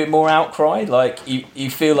wasn't a bit more outcry. Like you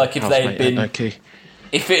feel like if they had been,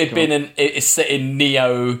 if it had been it's set in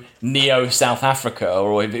Neo South Africa,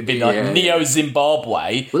 or if it had been like Yeah. Neo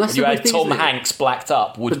Zimbabwe, Well, that's and you the had weird thing, Tom isn't it? Hanks blacked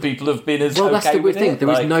up, would people have been as Well, okay that's the weird with thing. it? There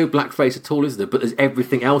is Like, no blackface at all, is there? But there's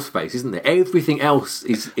everything else face, isn't there? Everything else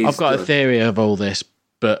is I've got a done. theory of all this,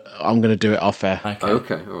 but I'm going to do it off air. Okay.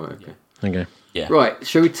 Okay, all right, okay. Okay. Yeah. Right,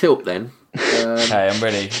 shall we tilt then? Okay, I'm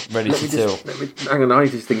ready to tilt. Hang on, I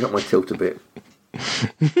need to think up my tilt a bit.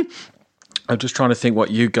 I'm just trying to think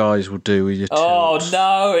what you guys will do with your tilt. Oh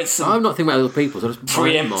no, it's some I'm not thinking about other people's. I just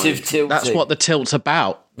preemptive tilting. That's what the tilt's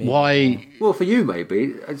about. Why? Well, for you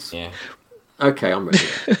maybe. Yeah, Okay, I'm ready.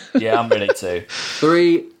 yeah, I'm ready to.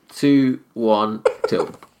 3, 2, 1,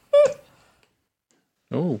 tilt.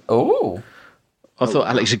 Oh, Oh I thought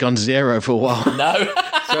Alex had gone 0 for a while. no,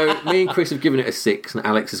 So me and Chris have given it a 6, and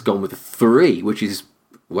Alex has gone with a 3. Which is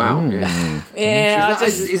wow. Yeah. yeah,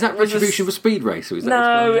 Is that retribution for Speed Racer? Is that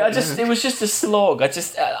No, what's going on? it was just a slog.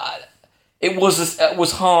 It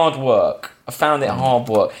was hard work. I found it hard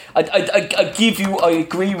work. I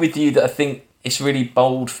agree with you that I think it's really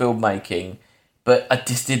bold filmmaking, but I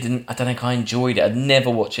don't think I enjoyed it. I'd never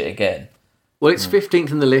watch it again. Well, it's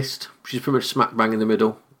 15th in the list, which is pretty much smack bang in the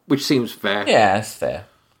middle, which seems fair. Yeah, that's fair.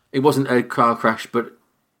 It wasn't a car crash, but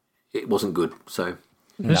it wasn't good. So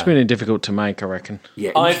It's really difficult to make, I reckon.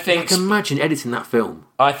 yeah, I think- can imagine editing that film.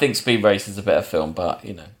 I think Speed Racer is a better film, but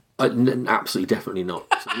you know. Absolutely, definitely not.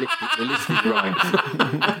 So the list is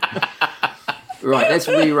right. Right, let's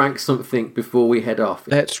re-rank something before we head off.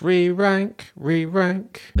 Let's re-rank.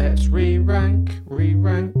 Let's re-rank.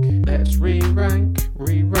 Let's re-rank.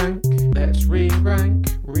 Let's re-rank.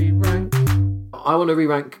 I want to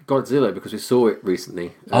re-rank Godzilla because we saw it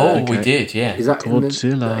recently. Oh, we did, yeah. Is that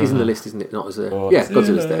Godzilla. that is in the list, isn't it? Not as a yeah,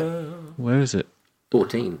 Godzilla's there. Where is it?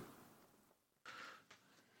 14.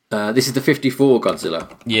 This is the 54 Godzilla.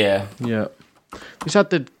 Yeah. Yeah. This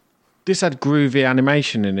had groovy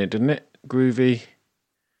animation in it, didn't it? Groovy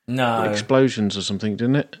No. explosions or something,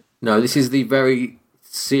 didn't it? No, this is the very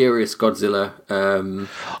serious Godzilla.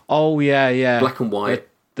 Oh yeah. Black and white.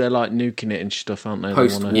 They're like nuking it and stuff, aren't they? They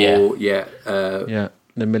Post-war, wanna- yeah. Yeah,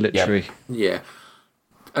 the military. Yeah.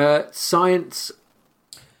 Science.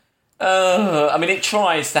 I mean, it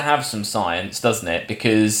tries to have some science, doesn't it?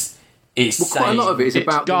 Because it's Quite a saying- lot of it is It's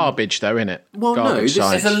about garbage, though, isn't it? Well, no, Garbage this-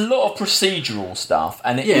 science. There's a lot of procedural stuff,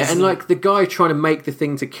 and it yeah, isn't- and like the guy trying to make the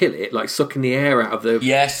thing to kill it, like sucking the air out of the.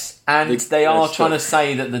 Yes, and The- they are stuff. trying to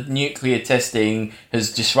say that the nuclear testing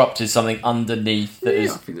has disrupted something underneath that Yeah,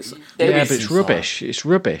 is. I think that's- there Yeah, is but it's some rubbish. It's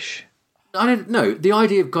rubbish. I don't know. The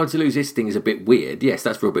idea of Godzilla existing is a bit weird. Yes,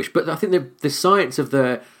 that's rubbish. But I think the science of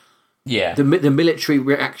the Yeah. the military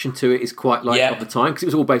reaction to it is quite like Yeah. of the time because it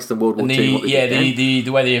was all based on World War And II. and what they did then. the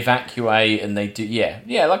way they evacuate and they do. Yeah,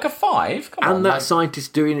 like a 5. Come on. And that like-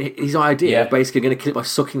 scientist doing his idea Yeah. of basically going to kill it by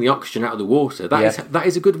sucking the oxygen out of the water. That Yeah. is that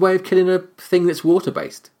is a good way of killing a thing that's water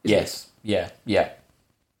based. Yes. Yeah.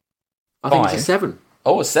 I think it's a Fine. 7.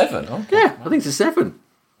 Oh, a 7. Okay. Yeah, I think it's a 7.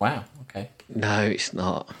 Wow. Okay. No, it's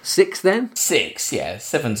not. 6 then. 6. Yeah.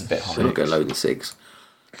 7's a bit high. I'm not going low than 6.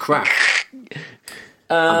 Crash.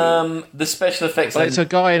 The special effects. Well, are, it's a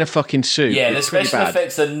guy in a fucking suit. yeah, the It's pretty special bad.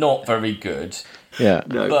 effects are not very good. Yeah.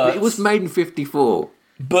 No, But- it was made in 54.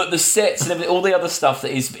 But the sets and everything, all the other stuff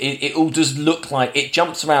that is, it all does look like it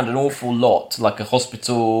jumps around an awful lot, like a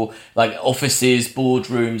hospital, like offices,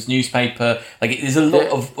 boardrooms, newspaper. Like there's a lot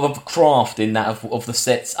of craft in that of the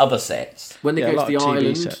sets, other sets. When they Yeah, a go lot to the of TV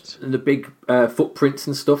island sets. and the big footprints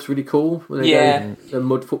and stuff's really cool. When they Yeah. go, the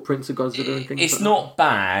mud footprints of Godzilla and things. It's like not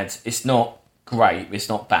bad. It's not great. It's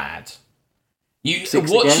not bad. You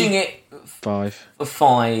 6 watching again? it 5. for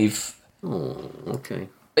 5. that. Oh, okay.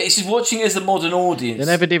 But it's just watching it as a modern audience. They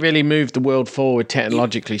never did really move the world forward,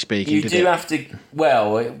 technologically speaking, You did do it? have to.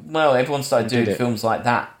 Well, everyone started doing did it. films like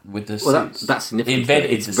that with the Well, suits. that's significant. Invented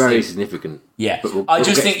It's the very suit. significant. Yeah, But we'll I just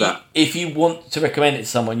get to think that. if you want to recommend it to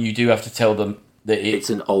someone, you do have to tell them that It's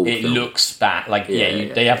an old It film. looks bad. Like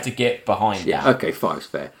Yeah. they have to get behind Yeah, that. okay, 5's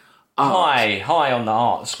fair. High on the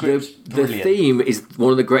art. The, Script's the brilliant. theme is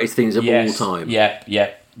one of the greatest themes of Yes. all time.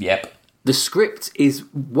 Yep. The script is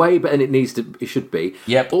way better than it should be.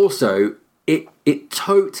 Yep. Also, it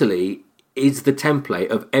totally is the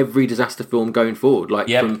template of every disaster film going forward. Like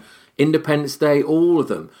Yep. from Independence Day, all of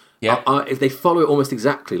them. Yep. If they follow it almost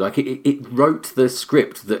exactly, like it wrote the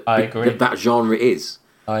script that I agree. that genre is.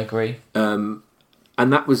 I agree. And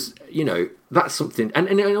that was, that's something.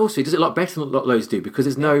 And also, it does it a lot better than a lot of those do because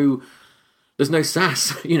there's no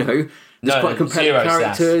sass, There's No, quite compelling zero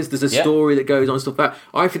characters. sass. There's a Yeah. story that goes on and stuff like that.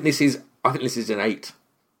 I think this is an 8.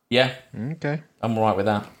 Yeah, Okay. I'm all right with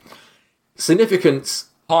that. Significance.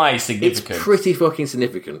 High It's significance. pretty fucking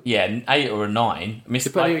significant. Yeah, an 8 or a 9. I mean,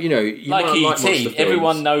 Depending, you like might like E.T., monster films.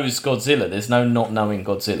 everyone knows Godzilla. There's no not knowing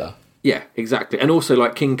Godzilla. Yeah, exactly. And also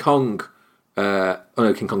like King Kong.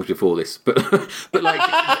 King Kong's before this, but but like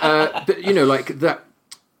like that.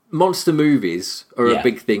 Monster movies are Yeah. a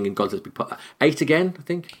big thing in Godzilla's big part. 8 again, I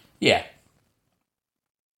think. Yeah.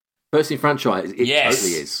 Personally, franchise, it Yes.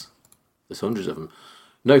 totally is. There's hundreds of them.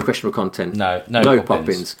 No questionable content. No No Poppins.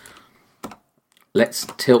 Poppins. Let's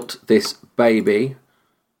tilt this baby.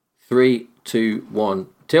 3, 2, 1,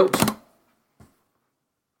 tilt.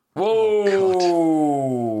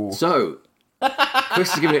 Whoa! So,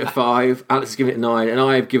 Chris has given it a 5, Alex has given it a 9, and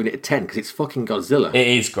I have given it a 10 because it's fucking Godzilla. It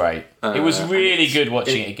is great. It was really good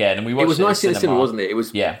watching it again, and we watched it. It was nice in the cinema, wasn't it? It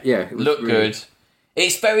was yeah. It was looked really good.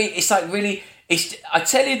 It's like really. I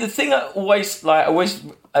tell you, the thing I always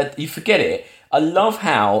you forget it. I love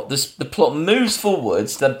how the plot moves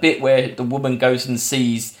forwards. The bit where the woman goes and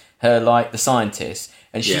sees her, like the scientist,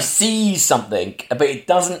 and she sees something, but it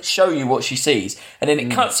doesn't show you what she sees, and then it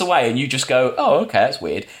cuts away, and you just go, "Oh, okay, that's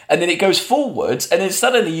weird." And then it goes forwards, and then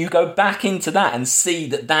suddenly you go back into that and see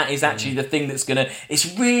that is actually the thing that's gonna.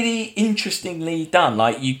 It's really interestingly done.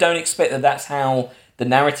 Like you don't expect that's how the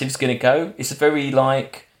narrative's gonna go. It's a very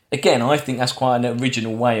like. Again, I think that's quite an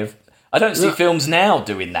original way of. I don't see films now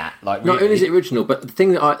doing that. Like, not only is it original, but the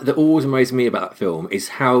thing that always amazed me about that film is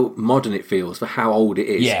how modern it feels for how old it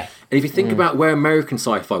is. Yeah. And if you think about where American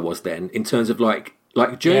sci-fi was then, in terms of like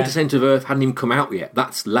Journey to Centre of Earth hadn't even come out yet.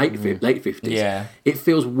 That's late 50s. Yeah. It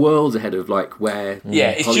feels worlds ahead of like where.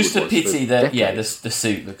 Yeah, it's Hollywood just a was pity for that decades. the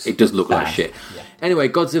suit looks. It does look bad. like shit. Yeah. Anyway,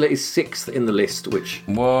 Godzilla is 6th in the list, which.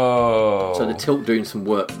 Whoa. So the Tilt doing some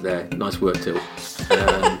work there. Nice work, Tilt.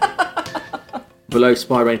 Below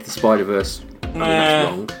Spider-Man Into the Spider-Verse.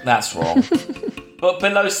 I mean, that's wrong. That's wrong. But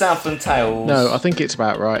below Southland Tales. No, I think it's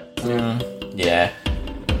about right. Yeah.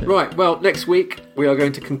 Right, well, next week we are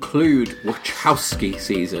going to conclude Wachowski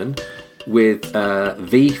season with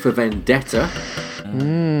V for Vendetta,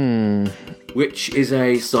 which is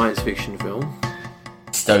a science fiction film.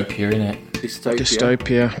 Dystopia, innit?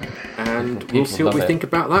 Dystopia. And we'll see what we think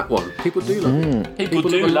about that one. People do love it. People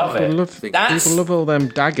do love it. People love all them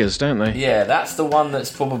daggers, don't they? Yeah, that's the one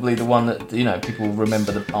that's probably the one that, people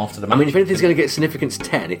remember after the match. I mean, if anything's going to get significance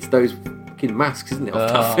 10, it's those fucking masks, isn't it,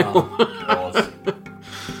 off that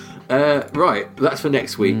film? Right, that's for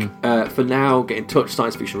next week. For now, get in touch,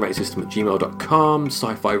 sciencefictionratingsystem@gmail.com,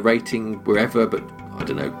 sci-fi rating, wherever, but I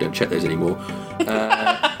don't know, don't check those anymore.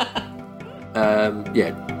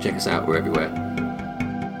 Check us out, we're everywhere.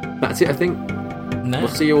 That's it, I think. No. We'll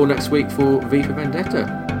see you all next week for V for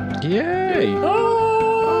Vendetta. Yay!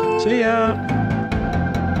 See ya!